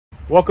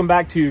Welcome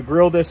back to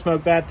Grill This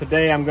Smoke That.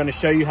 Today I'm going to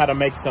show you how to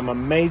make some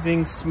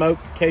amazing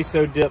smoked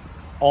queso dip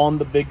on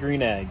the big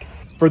green egg.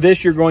 For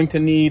this you're going to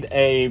need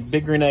a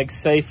big green egg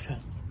safe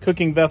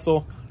cooking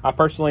vessel. I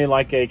personally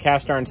like a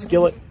cast iron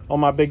skillet on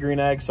my big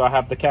green egg, so I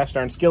have the cast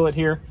iron skillet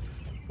here.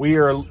 We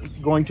are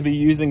going to be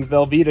using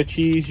Velveeta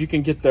cheese. You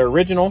can get the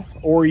original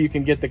or you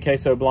can get the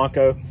queso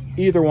blanco.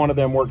 Either one of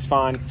them works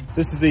fine.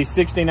 This is the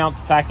 16-ounce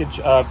package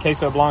of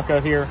queso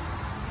blanco here,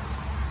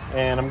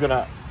 and I'm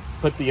gonna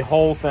put the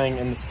whole thing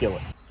in the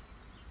skillet.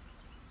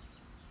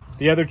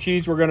 The other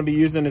cheese we're going to be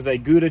using is a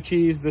Gouda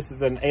cheese. This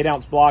is an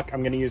 8-ounce block.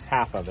 I'm going to use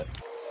half of it.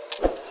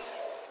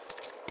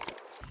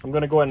 I'm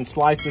going to go ahead and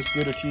slice this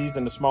Gouda cheese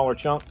into smaller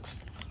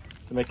chunks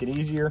to make it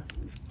easier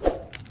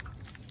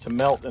to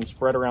melt and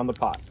spread around the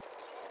pot.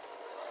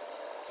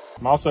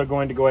 I'm also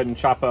going to go ahead and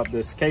chop up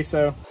this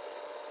queso.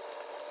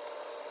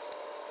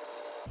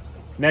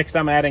 Next,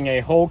 I'm adding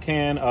a whole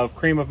can of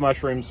cream of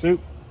mushroom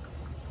soup.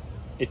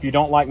 If you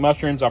don't like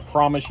mushrooms, I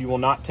promise you will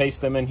not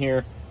taste them in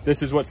here.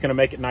 This is what's going to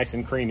make it nice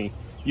and creamy.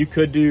 You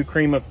could do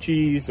cream of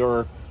cheese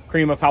or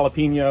cream of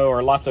jalapeno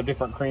or lots of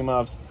different cream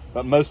ofs,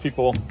 but most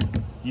people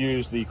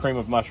use the cream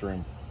of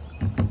mushroom.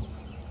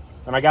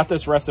 And I got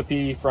this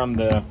recipe from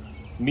the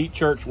Meat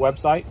Church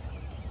website.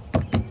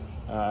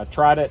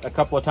 Tried it a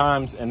couple of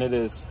times and it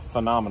is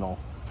phenomenal.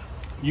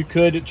 You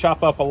could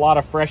chop up a lot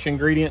of fresh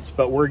ingredients,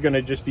 but we're going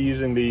to just be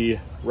using the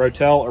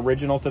Rotel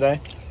original today.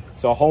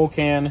 So a whole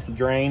can,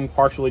 drained,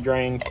 partially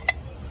drained.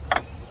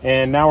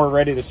 And now we're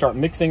ready to start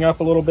mixing up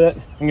a little bit.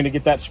 I'm going to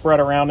get that spread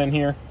around in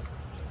here.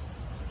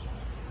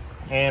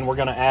 And we're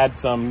going to add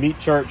some Meat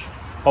Church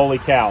Holy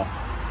Cow.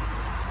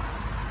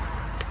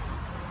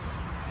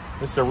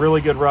 This is a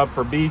really good rub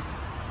for beef.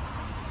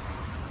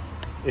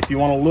 If you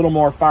want a little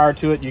more fire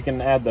to it, you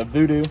can add the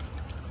Voodoo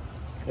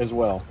as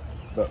well.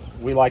 But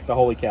we like the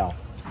Holy Cow.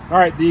 All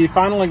right, the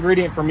final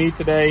ingredient for me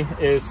today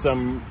is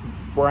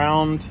some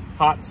browned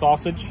hot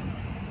sausage.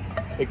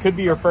 It could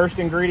be your first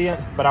ingredient,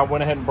 but I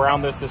went ahead and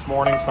browned this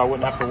morning so I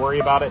wouldn't have to worry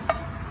about it.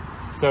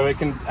 So it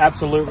can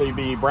absolutely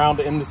be browned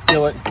in the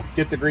skillet,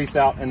 get the grease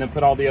out, and then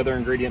put all the other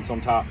ingredients on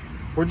top.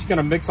 We're just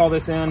gonna mix all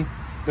this in.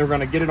 Then we're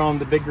gonna get it on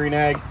the big green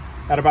egg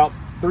at about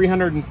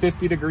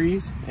 350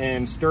 degrees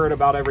and stir it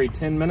about every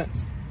 10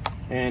 minutes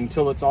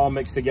until it's all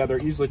mixed together.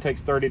 It usually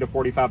takes 30 to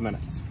 45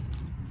 minutes.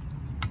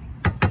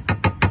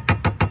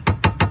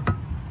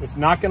 It's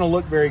not gonna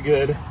look very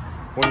good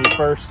when you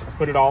first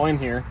put it all in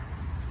here,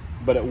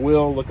 but it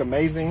will look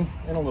amazing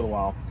in a little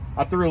while.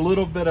 I threw a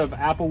little bit of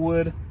apple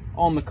wood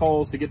on the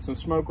coals to get some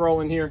smoke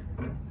rolling here.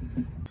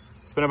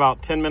 It's been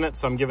about 10 minutes,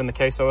 so I'm giving the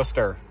queso a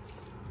stir.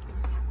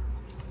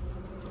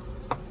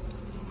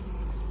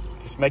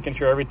 Just making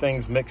sure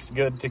everything's mixed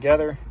good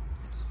together.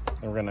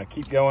 And we're gonna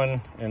keep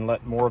going and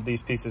let more of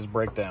these pieces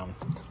break down.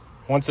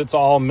 Once it's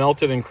all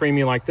melted and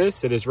creamy like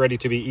this, it is ready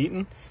to be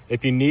eaten.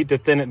 If you need to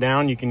thin it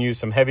down, you can use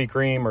some heavy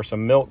cream or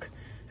some milk,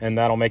 and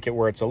that'll make it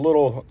where it's a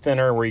little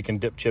thinner, where you can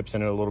dip chips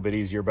in it a little bit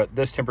easier. But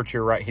this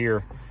temperature right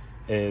here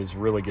is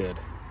really good.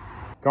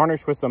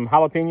 Garnish with some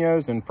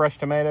jalapenos and fresh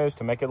tomatoes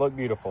to make it look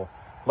beautiful.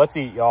 Let's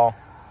eat, y'all.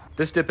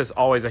 This dip is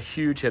always a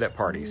huge hit at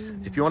parties.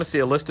 If you want to see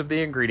a list of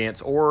the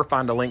ingredients or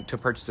find a link to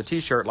purchase a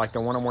t-shirt like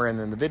the one I'm wearing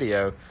in the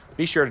video,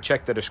 be sure to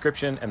check the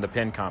description and the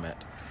pinned comment.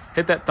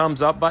 Hit that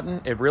thumbs up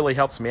button. It really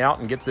helps me out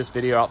and gets this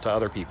video out to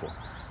other people.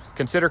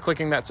 Consider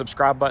clicking that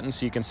subscribe button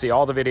so you can see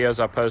all the videos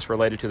I post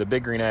related to the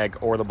big green egg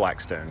or the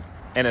Blackstone.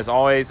 And as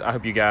always, I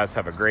hope you guys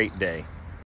have a great day.